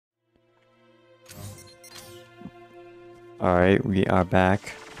Alright, we are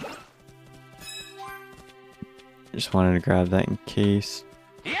back. Just wanted to grab that in case.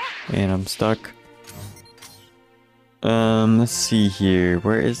 And I'm stuck. Let's see here.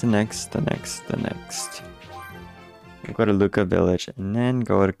 Where is the next? We'll go to Luca Village and then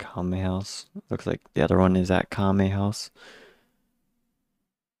go to Kame House. Looks like the other one is at Kame House.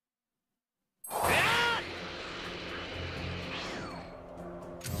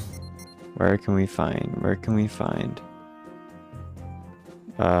 Where can we find?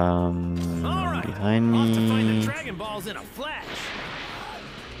 Behind me.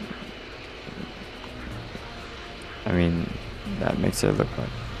 I mean, that makes it look like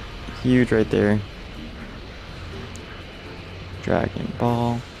huge right there. Dragon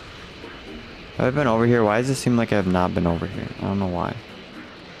Ball. Have I been over here? Why does it seem like I have not been over here? I don't know why.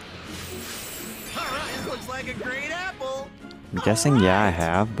 Alright, looks like a great apple. I'm guessing yeah I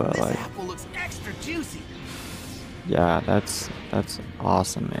have, but This like apple looks extra juicy. yeah, that's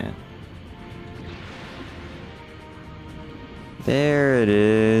awesome, man. There it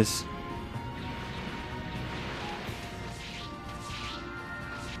is.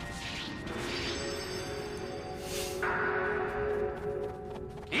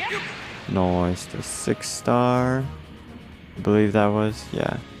 Nice, the 6-star. I believe that was,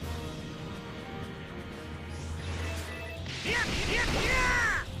 yeah.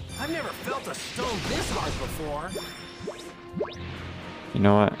 I've never felt a stone this hard before. You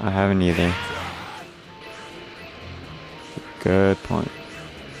know what? I haven't either. Good point.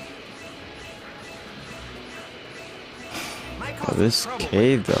 Oh, this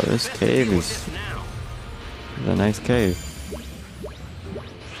cave though, this cave is a nice cave.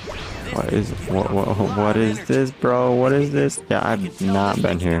 What is this, bro? What is this? Yeah, I've not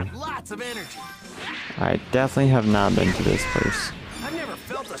been here. I definitely have not been to this place.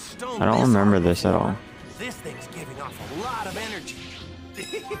 I don't remember this at all. This thing's giving off a lot of energy.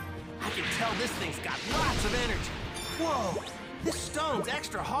 I can tell this thing's got lots of energy. Whoa, this stone's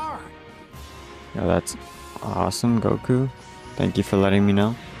extra hard. Yeah, that's awesome, Goku. Thank you for letting me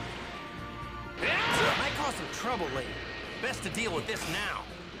know. Might cause some trouble later. Best to deal with this now.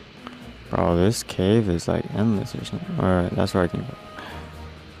 Bro, this cave is like endless or something. Alright, that's where I can go.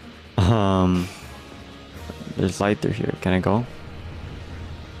 There's light through here. Can I go?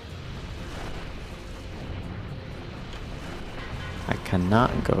 I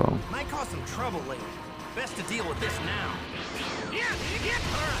cannot go. Might cause some trouble later. Best to deal with this now. Yeah,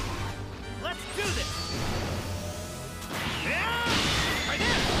 alright. Let's do this. Right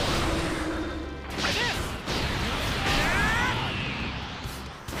there. Right there.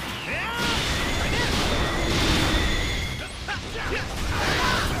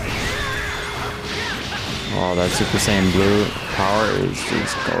 Oh, that Super Saiyan Blue power is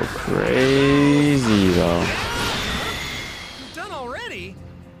just go crazy though. Done already?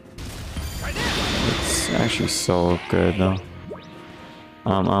 It's actually so good though.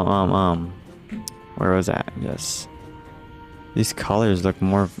 Where was that? Yes. These colors look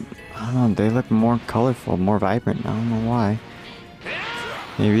more, I don't know, they look more colorful, more vibrant. I don't know why.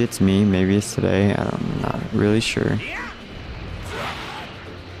 Maybe it's me, maybe it's today. I'm not really sure.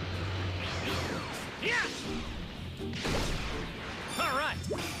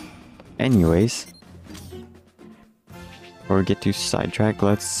 Anyways, before we get too sidetracked,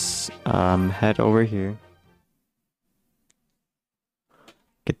 let's head over here.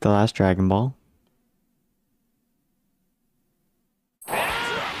 Get the last Dragon Ball.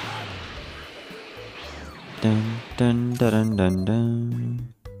 Dun dun dun dun dun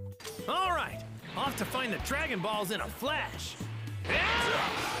dun. All right, off to find the Dragon Balls in a flash.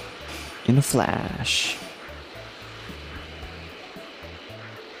 In a flash.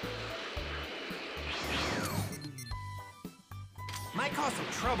 Might cause some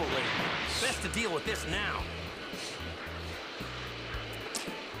trouble later. Best to deal with this now.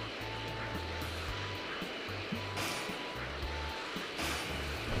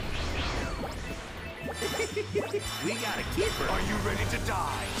 We got a keeper. Are you ready to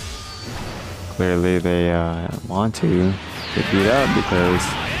die? Clearly they want to get beat up because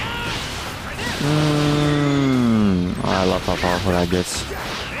oh, I love how powerful that gets.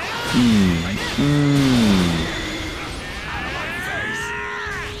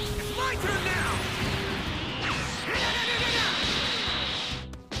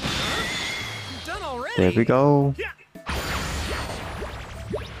 There we go.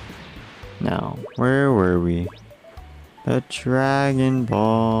 Now, where were we? The Dragon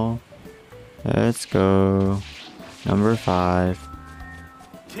Ball. Let's go. Number 5.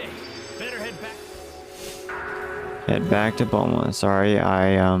 Okay, better head back. Head back to Bulma. Sorry,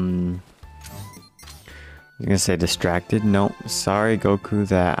 I You gonna say distracted? Nope. Sorry, Goku,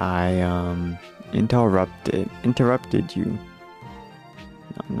 that I interrupted you.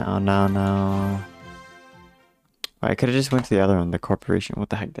 No. I could have just went to the other one, the corporation. What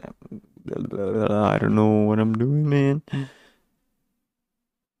the heck? That I don't know what I'm doing, man.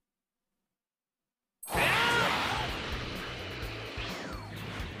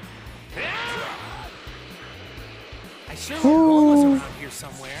 I sure hope Bulma's around here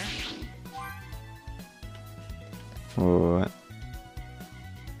somewhere. What?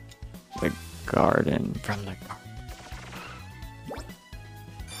 The garden. From the garden.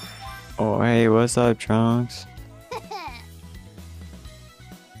 Oh, hey, what's up, Trunks?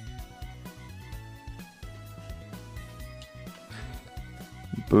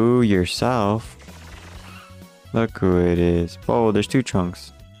 Boo yourself. Look who it is. Whoa, there's two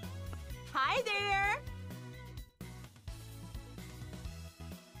Trunks. Hi there.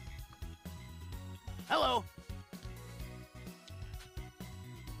 Hello.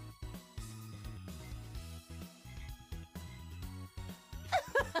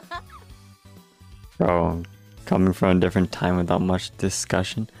 Bro, coming from a different time without much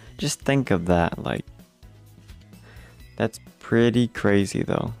discussion. Just think of that, like... That's pretty crazy,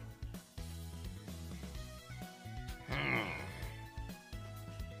 though.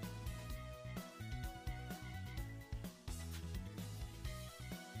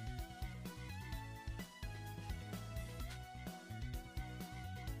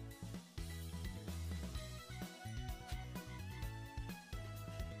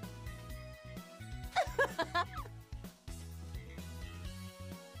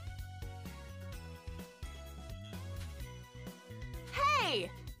 Hey.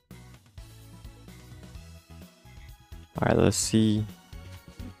 Alright, let's see.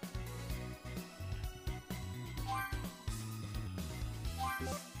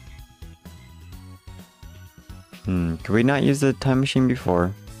 Could we not use the time machine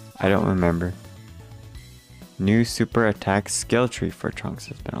before? I don't remember. New super attack skill tree for Trunks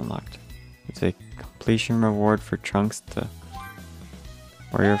has been unlocked. It's a completion reward for Trunks to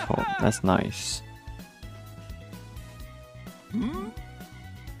Warrior Fault. That's nice.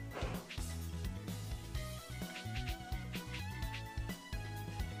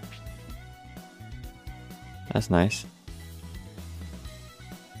 That's nice.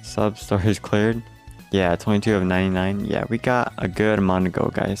 Sub stories cleared. Yeah, 22 of 99. Yeah, we got a good amount to go,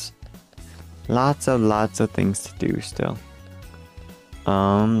 guys. Lots of things to do still.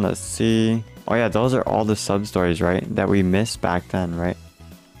 Let's see. Oh yeah, those are all the sub stories, right? That we missed back then, right?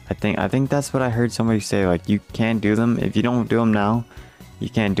 I think that's what I heard somebody say. Like, you can't do them if you don't do them now. You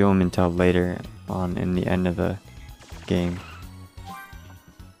can't do them until later on in the end of the game.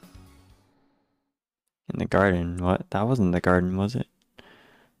 In the garden? What? That wasn't the garden, was it?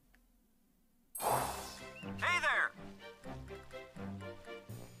 Hey there.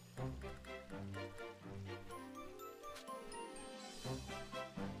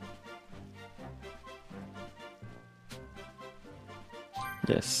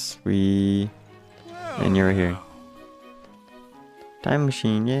 Yes, we... And you're here. Time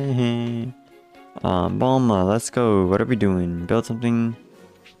machine, yay! Bulma, let's go. What are we doing? Build something?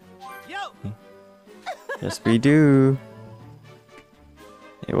 Yo. Yes, we do.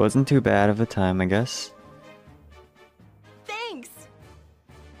 It wasn't too bad of a time, I guess. Thanks.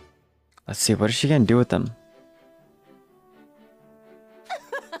 Let's see, what is she gonna do with them?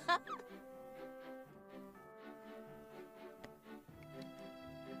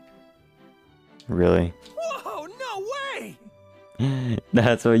 Really? Whoa, no way.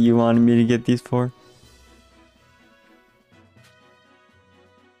 That's what you wanted me to get these for?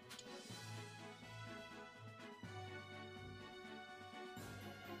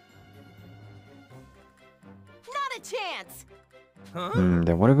 Not a chance. Huh?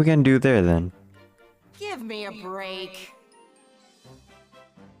 Then what are we gonna do there then? Give me a break.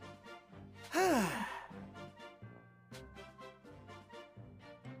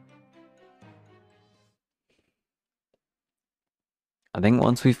 I think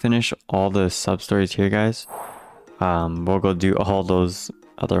once we finish all the sub stories here, guys, we'll go do all those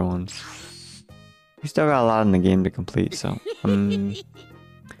other ones. We still got a lot in the game to complete, so I'm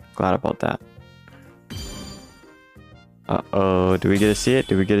glad about that. Uh-oh, do we get to see it?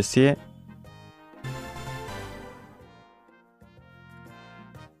 Do we get to see it?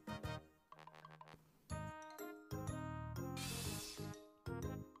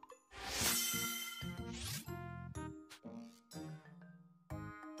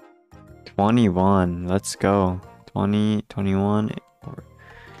 '21, let's go. 2021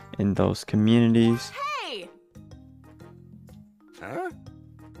 in those communities. Hey. Huh?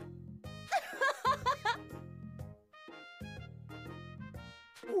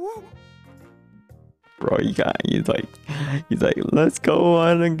 Bro, he's like, let's go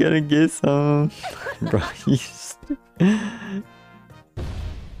on and gonna get some. Bro, he's.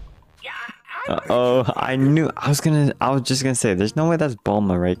 Oh, I was just gonna say, there's no way that's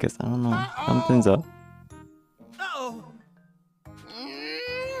Bulma, right? Cause I don't know, something's up. Uh-oh.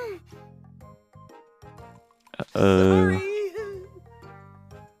 Uh, Sorry.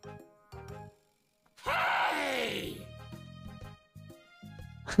 Hey!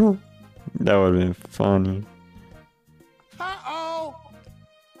 that would have been funny. Uh-oh.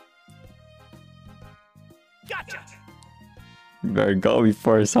 Gotcha. You better go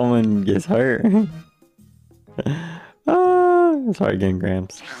before someone gets hurt. Sorry, getting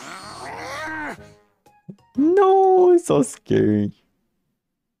cramps. No, it's so scary.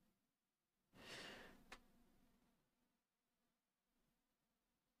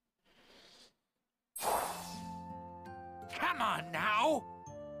 Come on now.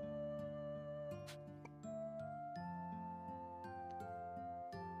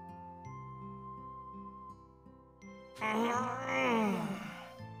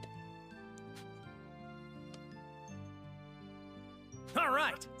 All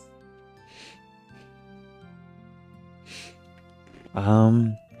right.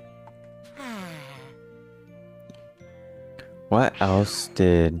 What else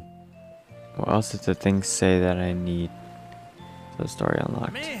did the thing say that I need? The story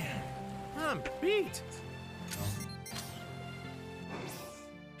unlocked. Man, I'm beat.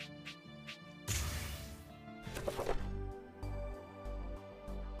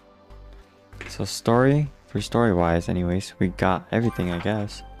 So story-wise, anyways, we got everything, I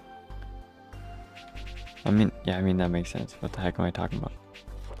guess. I mean, that makes sense. What the heck am I talking about?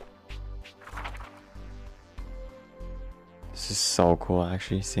 This is so cool,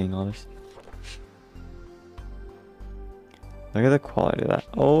 actually, seeing all this. Look at the quality of that.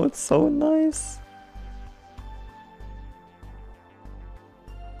 Oh, it's so nice.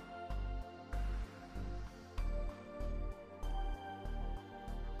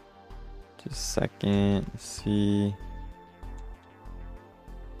 Just a second, let's see.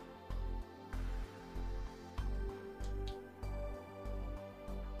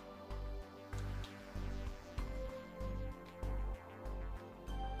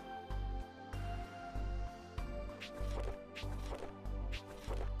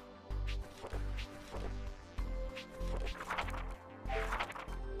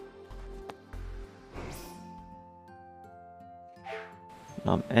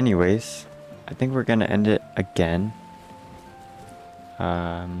 Anyways, I think we're gonna end it again.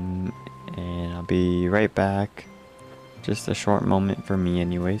 And I'll be right back. Just a short moment for me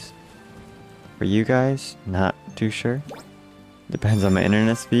anyways. For you guys, not too sure. Depends on my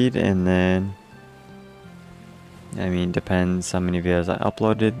internet speed, and then depends how many videos I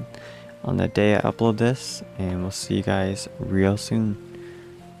uploaded on the day I upload this, and we'll see you guys real soon.